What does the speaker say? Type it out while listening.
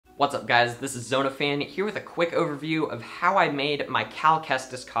What's up guys, this is Zonafan here with a quick overview of how I made my Cal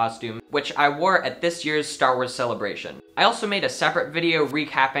Kestis costume, which I wore at this year's Star Wars celebration. I also made a separate video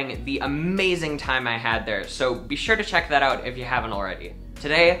recapping the amazing time I had there, so be sure to check that out if you haven't already.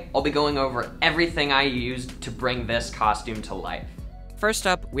 Today, I'll be going over everything I used to bring this costume to life. First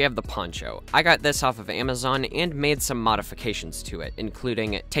up, we have the poncho. I got this off of Amazon and made some modifications to it,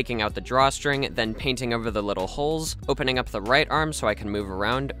 including taking out the drawstring, then painting over the little holes, opening up the right arm so I can move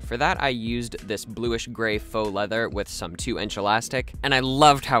around. For that, I used this bluish gray faux leather with some 2-inch elastic, and I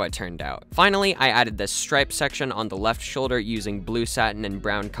loved how it turned out. Finally, I added this stripe section on the left shoulder using blue satin and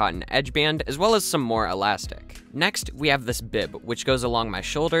brown cotton edge band, as well as some more elastic. Next, we have this bib, which goes along my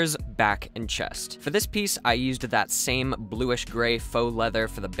shoulders, back, and chest. For this piece, I used that same bluish gray faux leather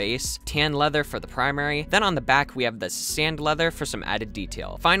for the base, tan leather for the primary, then on the back we have this sand leather for some added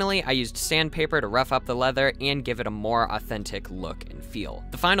detail. Finally, I used sandpaper to rough up the leather and give it a more authentic look and feel.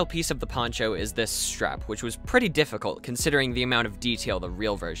 The final piece of the poncho is this strap, which was pretty difficult considering the amount of detail the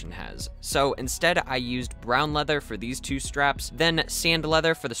real version has. So instead, I used brown leather for these two straps, then sand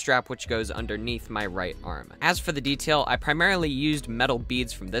leather for the strap which goes underneath my right arm. As for the detail, I primarily used metal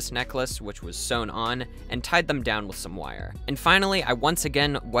beads from this necklace, which was sewn on, and tied them down with some wire. And finally, I once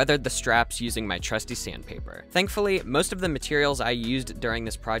again weathered the straps using my trusty sandpaper. Thankfully, most of the materials I used during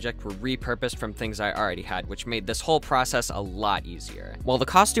this project were repurposed from things I already had, which made this whole process a lot easier. While the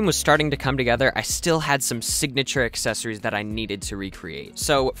costume was starting to come together, I still had some signature accessories that I needed to recreate.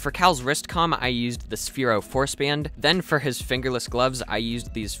 So for Cal's wrist comm, I used the Sphero force band. Then for his fingerless gloves, I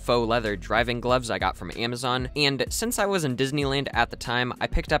used these faux leather driving gloves I got from Amazon. And since I was in Disneyland at the time, I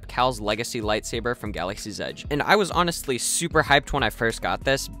picked up Cal's legacy lightsaber from Galaxy's Edge. And I was honestly super hyped when I first got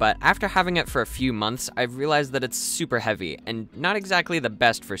this, but after having it for a few months, I've realized that it's super heavy and not exactly the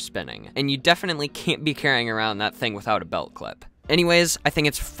best for spinning. And you definitely can't be carrying around that thing without a belt clip. Anyways, I think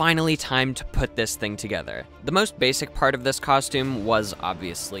it's finally time to put this thing together. The most basic part of this costume was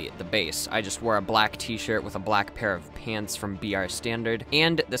obviously the base. I just wore a black t-shirt with a black pair of pants from BR Standard,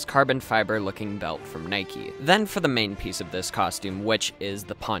 and this carbon fiber looking belt from Nike. Then for the main piece of this costume, which is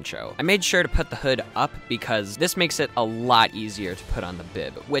the poncho. I made sure to put the hood up because this makes it a lot easier to put on the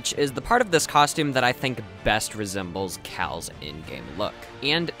bib, which is the part of this costume that I think best resembles Cal's in-game look.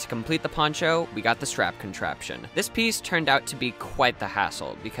 And to complete the poncho, we got the strap contraption. This piece turned out to be quite the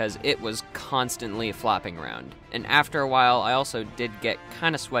hassle because it was constantly flopping around. And after a while, I also did get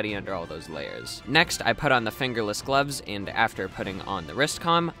kind of sweaty under all those layers. Next, I put on the fingerless gloves, and after putting on the wrist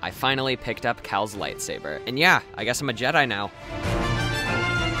comm, I finally picked up Cal's lightsaber. And yeah, I guess I'm a Jedi now.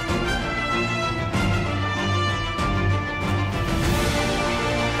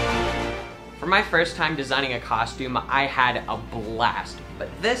 For my first time designing a costume, I had a blast, but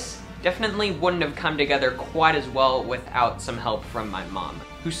this definitely wouldn't have come together quite as well without some help from my mom,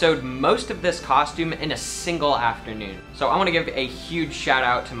 who sewed most of this costume in a single afternoon. So I want to give a huge shout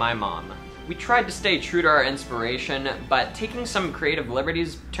out to my mom. We tried to stay true to our inspiration, but taking some creative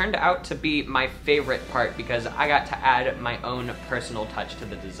liberties turned out to be my favorite part because I got to add my own personal touch to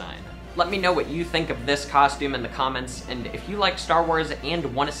the design. Let me know what you think of this costume in the comments, and if you like Star Wars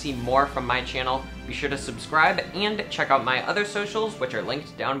and want to see more from my channel, be sure to subscribe and check out my other socials, which are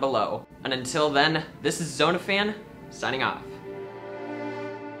linked down below. And until then, this is Zonafan, signing off.